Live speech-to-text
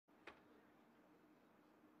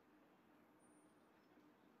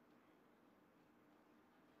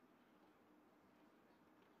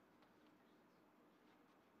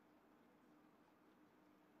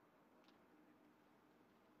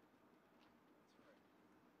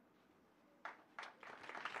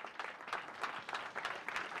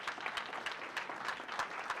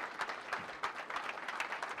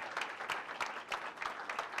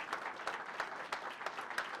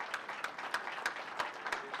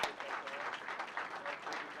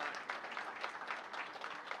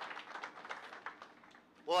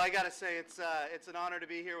Well, I got to say, it's an honor to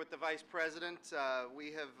be here with the Vice President.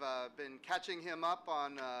 We have been catching him up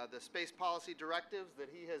on the space policy directives that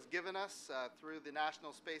he has given us through the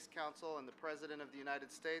National Space Council and the President of the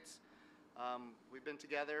United States. We've been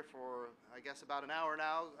together for, I guess, about an hour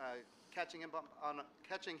now, catching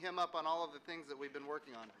him up on all of the things that we've been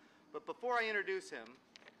working on. But before I introduce him,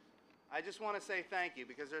 I just want to say thank you,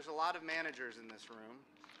 because there's a lot of managers in this room.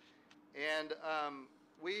 And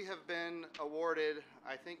we have been awarded,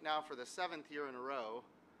 I think now for the 7th year in a row,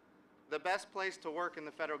 the best place to work in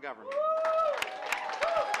the federal government.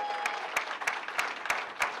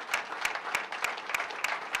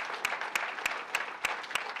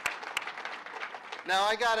 Now,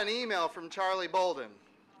 I got an email from Charlie Bolden,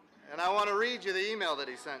 and I want to read you the email that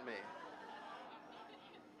he sent me.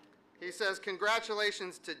 He says,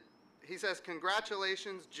 congratulations,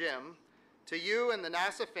 Jim, to you and the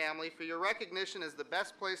NASA family for your recognition as the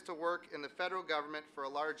best place to work in the federal government for a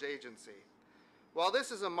large agency. While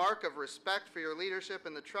this is a mark of respect for your leadership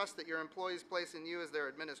and the trust that your employees place in you as their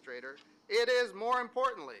administrator, it is, more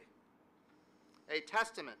importantly, a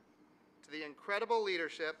testament to the incredible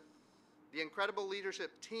leadership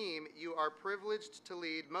team you are privileged to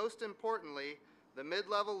lead, most importantly, the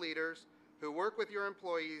mid-level leaders who work with your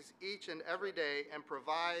employees each and every day and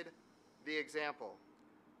provide the example.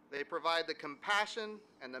 They provide the compassion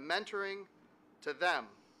and the mentoring to them,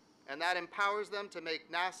 and that empowers them to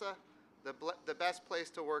make NASA the best place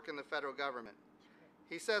to work in the federal government.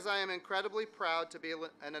 He says, I am incredibly proud to be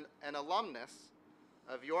an alumnus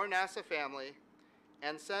of your NASA family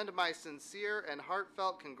and send my sincere and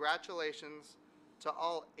heartfelt congratulations to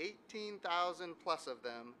all 18,000 plus of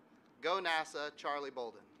them. Go NASA, Charlie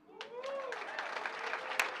Bolden.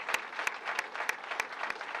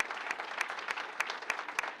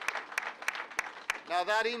 Now,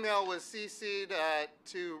 that email was CC'd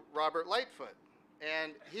to Robert Lightfoot,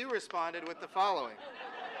 and he responded with the following.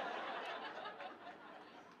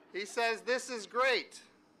 He says, this is great.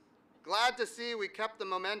 Glad to see we kept the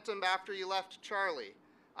momentum after you left Charlie.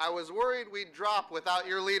 I was worried we'd drop without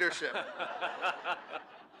your leadership.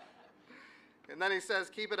 And then he says,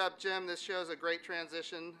 keep it up, Jim. This shows a great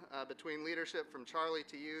transition between leadership from Charlie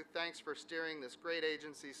to you. Thanks for steering this great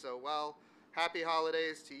agency so well. Happy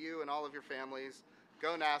holidays to you and all of your families.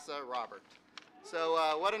 Go NASA, Robert.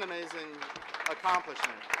 So what an amazing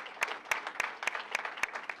accomplishment.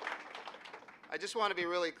 I just want to be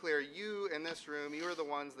really clear. You in this room, you are the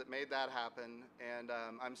ones that made that happen, and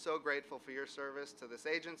I'm so grateful for your service to this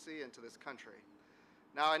agency and to this country.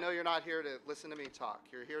 Now, I know you're not here to listen to me talk.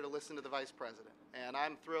 You're here to listen to the Vice President, and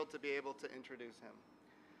I'm thrilled to be able to introduce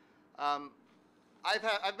him.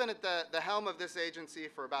 I've been at the helm of this agency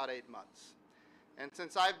for about 8 months. And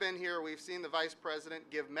since I've been here, we've seen the Vice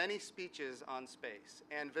President give many speeches on space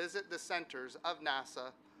and visit the centers of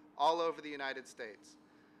NASA all over the United States.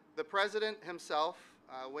 The President himself,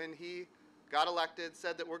 when he got elected,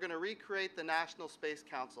 said that we're going to recreate the National Space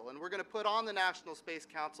Council, and we're going to put on the National Space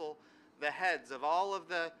Council the heads of all of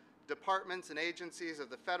the departments and agencies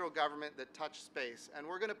of the federal government that touch space. And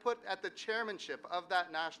we're going to put at the chairmanship of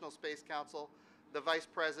that National Space Council the Vice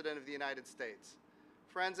President of the United States.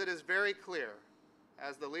 Friends, it is very clear,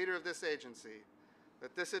 as the leader of this agency,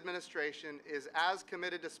 that this administration is as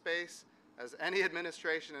committed to space as any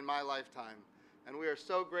administration in my lifetime. And we are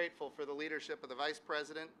so grateful for the leadership of the Vice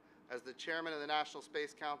President as the chairman of the National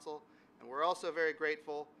Space Council. And we're also very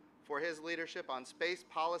grateful for his leadership on Space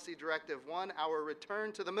Policy Directive 1, our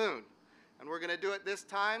return to the moon. And we're going to do it this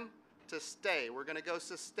time to stay. We're going to go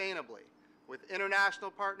sustainably with international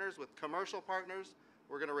partners, with commercial partners.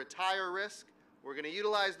 We're going to retire risk. We're going to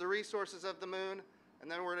utilize the resources of the moon. And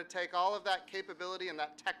then we're going to take all of that capability and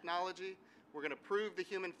that technology, we're going to prove the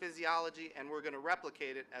human physiology, and we're going to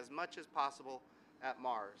replicate it as much as possible at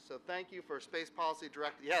Mars. So thank you for Space Policy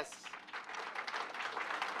Directive. Yes.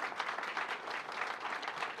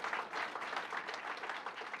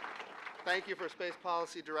 Thank you for Space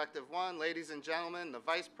Policy Directive 1. Ladies and gentlemen, the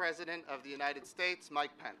Vice President of the United States,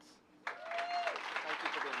 Mike Pence. Thank you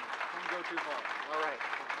for being here. Don't go too far. All right.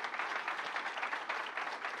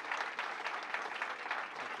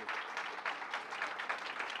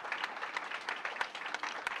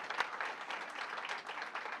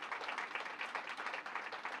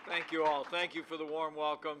 Thank you all. Thank you for the warm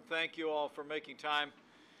welcome. Thank you all for making time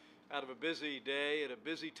out of a busy day at a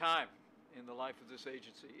busy time in the life of this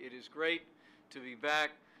agency. It is great to be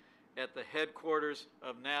back at the headquarters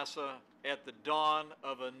of NASA at the dawn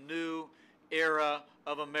of a new era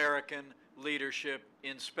of American leadership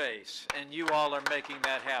in space, and you all are making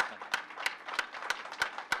that happen.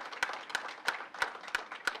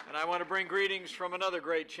 And I want to bring greetings from another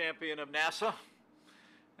great champion of NASA,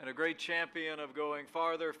 and a great champion of going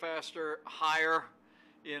farther, faster, higher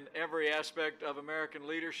in every aspect of American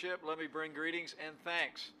leadership. Let me bring greetings and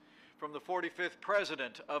thanks from the 45th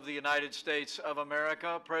President of the United States of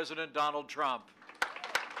America, President Donald Trump.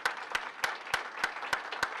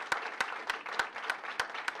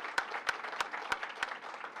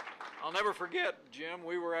 I'll never forget, Jim,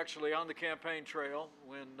 we were actually on the campaign trail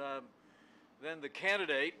when then the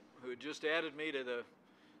candidate who had just added me to the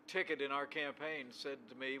ticket in our campaign said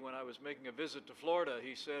to me when I was making a visit to Florida,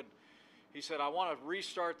 he said, I want to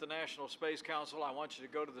restart the National Space Council. I want you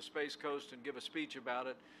to go to the Space Coast and give a speech about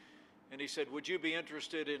it. And he said, would you be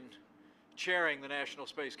interested in chairing the National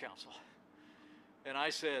Space Council? And I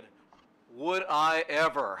said, would I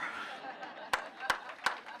ever?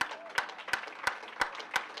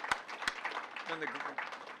 And the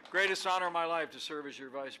greatest honor of my life to serve as your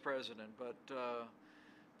vice president, but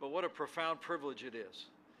what a profound privilege it is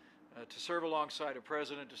to serve alongside a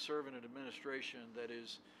president, to serve in an administration that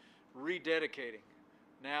is rededicating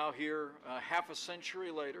now here half a century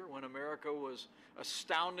later, when America was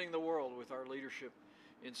astounding the world with our leadership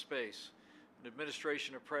in space, an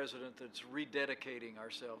administration, a president that's rededicating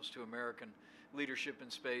ourselves to American leadership in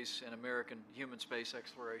space and American human space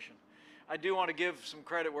exploration. I do want to give some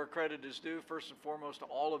credit where credit is due, first and foremost to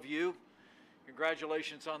all of you.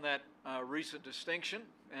 Congratulations on that recent distinction,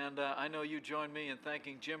 and I know you join me in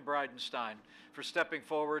thanking Jim Bridenstine for stepping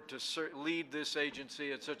forward to lead this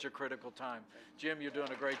agency at such a critical time. Jim, you're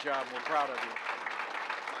doing a great job, and we're proud of you.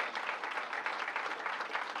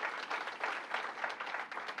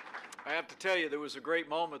 I have to tell you, there was a great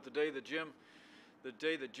moment the day that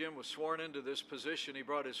Jim was sworn into this position. He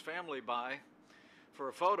brought his family by for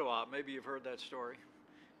a photo op. Maybe you've heard that story.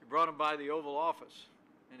 He brought him by the Oval Office,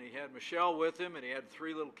 and he had Michelle with him, and he had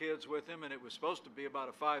 3 little kids with him, and it was supposed to be about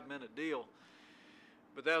a 5-minute deal.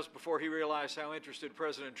 But that was before he realized how interested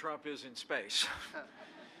President Trump is in space.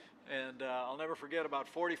 And I'll never forget, about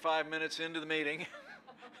 45 minutes into the meeting,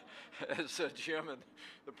 as Jim and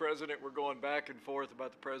the president were going back and forth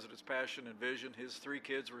about the president's passion and vision, his 3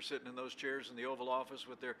 kids were sitting in those chairs in the Oval Office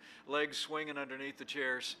with their legs swinging underneath the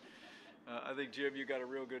chairs. I think, Jim, you got a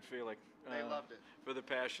real good feeling They loved it. for the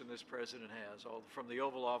passion this president has, all from the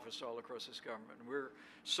Oval Office all across this government. And we're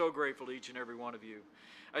so grateful to each and every one of you.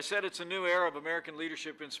 I said it's a new era of American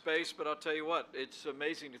leadership in space, but I'll tell you what, it's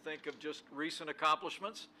amazing to think of just recent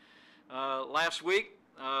accomplishments. Last week,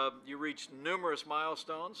 you reached numerous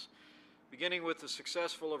milestones, beginning with the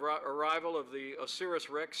successful arrival of the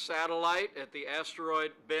OSIRIS-REx satellite at the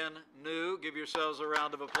asteroid Ben-Nu. Give yourselves a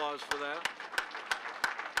round of applause for that.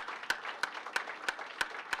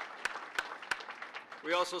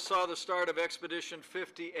 We also saw the start of Expedition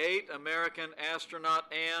 58. American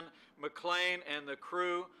astronaut Anne McClain and the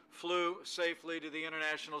crew flew safely to the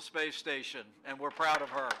International Space Station, and we're proud of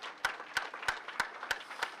her.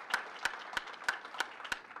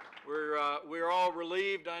 We're all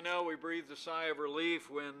relieved. I know we breathed a sigh of relief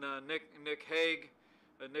when Nick Hague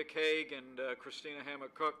and Christina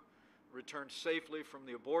Hammock-Cook returned safely from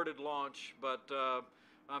the aborted launch, but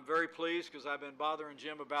I'm very pleased, because I've been bothering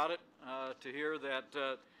Jim about it, to hear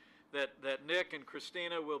that Nick and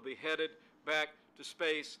Christina will be headed back to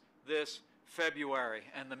space this February,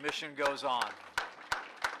 and the mission goes on.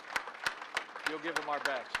 You'll give them our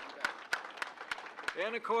backs.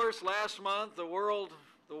 And of course, last month the world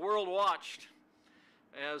watched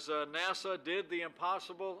as NASA did the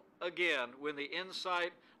impossible again when the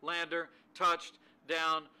InSight lander touched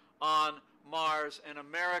down on Mars, and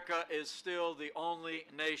America is still the only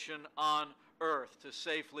nation on Earth to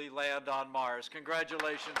safely land on Mars.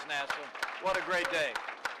 Congratulations, NASA. What a great day.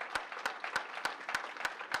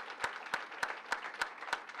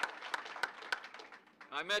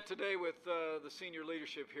 I met today with the senior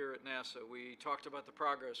leadership here at NASA. We talked about the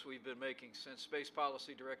progress we've been making since Space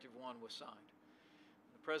Policy Directive 1 was signed.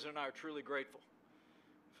 The President and I are truly grateful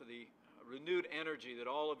for the renewed energy that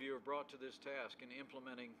all of you have brought to this task in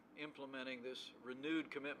implementing this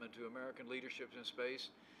renewed commitment to American leadership in space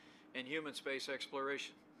and human space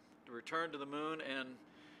exploration, to return to the moon and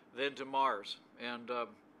then to Mars. And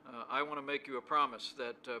I want to make you a promise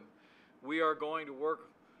that we are going to work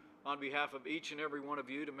on behalf of each and every one of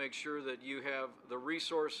you to make sure that you have the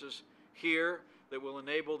resources here that will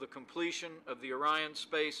enable the completion of the Orion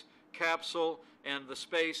space capsule and the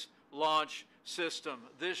space launch system.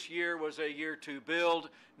 This year was a year to build.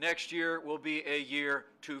 Next year will be a year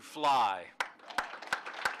to fly.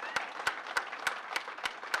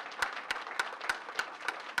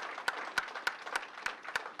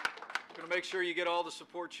 I'm going to make sure you get all the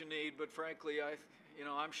support you need, but frankly,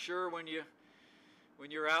 I'm sure when when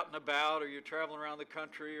you're out and about, or you're traveling around the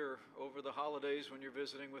country, or over the holidays when you're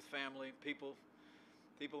visiting with family, people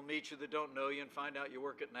meet you that don't know you and find out you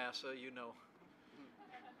work at NASA. You know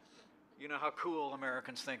how cool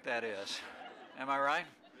Americans think that is. Am I right?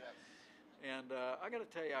 Yes. And I got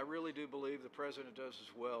to tell you, I really do believe the president does as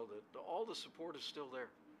well, that all the support is still there.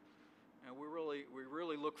 And we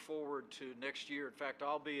really look forward to next year. In fact,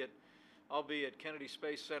 I'll be at Kennedy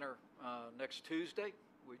Space Center next Tuesday.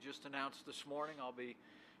 We just announced this morning I'll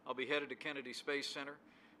be headed to Kennedy Space Center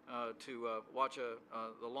to watch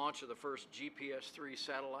the launch of the first GPS-3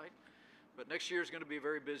 satellite. But next year is going to be a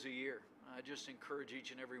very busy year. I just encourage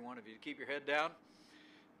each and every one of you to keep your head down,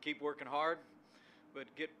 keep working hard, but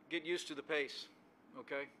get used to the pace,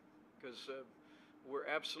 okay? Because we're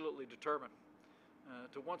absolutely determined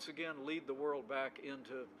to once again lead the world back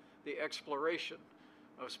into the exploration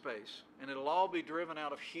of space. And it'll all be driven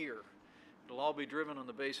out of here. It'll all be driven on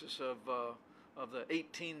the basis of the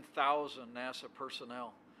 18,000 NASA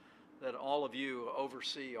personnel that all of you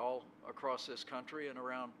oversee all across this country and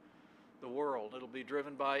around the world. It'll be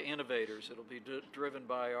driven by innovators. It'll be driven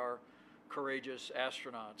by our courageous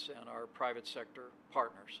astronauts and our private sector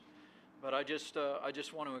partners. But I just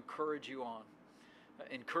want to encourage you on.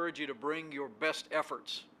 Encourage you to bring your best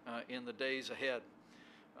efforts in the days ahead.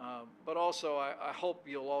 But also, I hope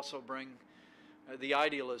you'll also bring the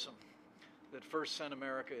idealism that first sent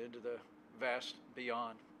America into the vast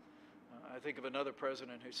beyond. I think of another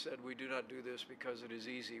president who said, "We do not do this because it is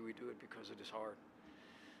easy, we do it because it is hard."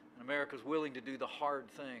 And America's willing to do the hard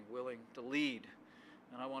thing, willing to lead.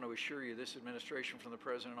 And I want to assure you, this administration from the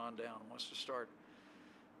president on down wants to start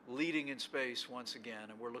leading in space once again,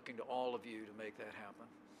 and we're looking to all of you to make that happen.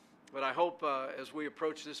 But I hope as we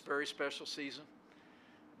approach this very special season,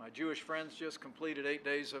 my Jewish friends just completed 8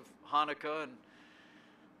 days of Hanukkah, and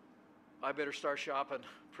I better start shopping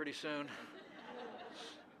pretty soon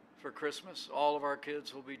for Christmas. All of our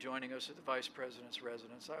kids will be joining us at the Vice President's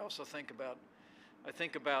residence. I also think about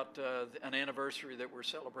an anniversary that we're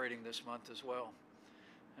celebrating this month as well.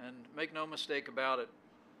 And make no mistake about it,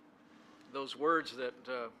 those words that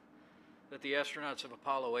the astronauts of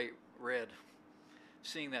Apollo 8 read,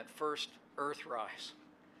 seeing that first Earthrise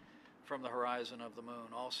from the horizon of the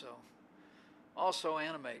moon, also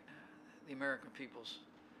animate the American people's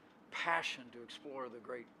passion to explore the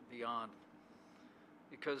great beyond.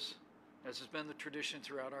 Because, as has been the tradition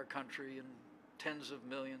throughout our country, and tens of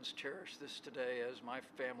millions cherish this today, as my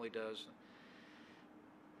family does,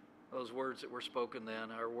 those words that were spoken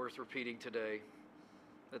then are worth repeating today.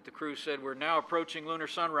 That the crew said, "We're now approaching lunar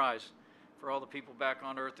sunrise. For all the people back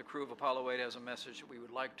on Earth, the crew of Apollo 8 has a message that we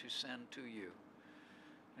would like to send to you."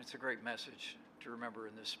 And it's a great message to remember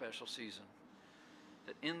in this special season.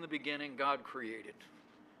 That in the beginning, God created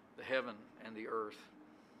the heaven and the earth.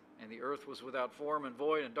 And the earth was without form and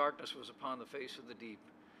void, and darkness was upon the face of the deep.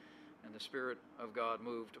 And the Spirit of God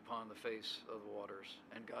moved upon the face of the waters.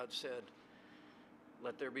 And God said,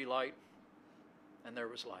 "Let there be light," and there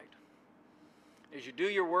was light. As you do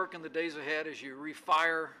your work in the days ahead, as you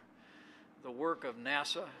refire the work of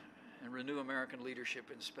NASA and renew American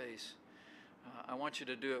leadership in space, I want you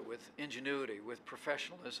to do it with ingenuity, with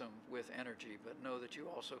professionalism, with energy, but know that you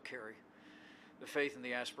also carry the faith and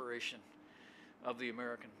the aspiration of the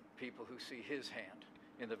American people who see His hand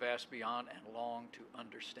in the vast beyond and long to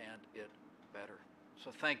understand it better.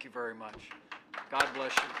 So thank you very much. God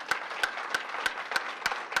bless you.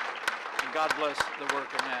 And God bless the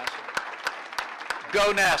work of NASA.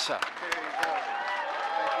 Go NASA! There you go. Thank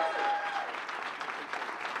you,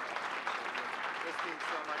 sir. This means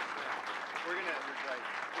so much to me. We're gonna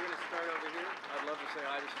start over here. I'd love to say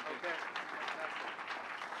hi to some people. Okay. Fantastic.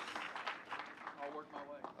 I'll work my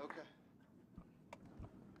way. Okay.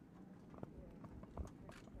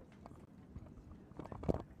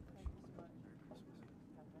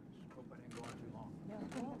 Hope I didn't go on too long. Very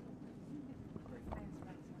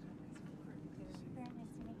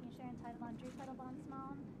nice to meet you, Sharon Drew Teitelbaum's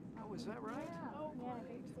mom. Oh, is that right? Yeah, Oh, yeah, great.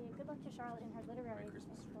 great to see you. Good luck to Charlotte in her literary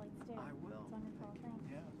exploits too. I will. It's wonderful. Thanks.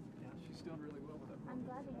 Yeah, she's doing really well with that. I'm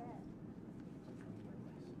glad to hear it.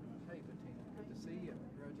 Hey, Bettina, good to see you.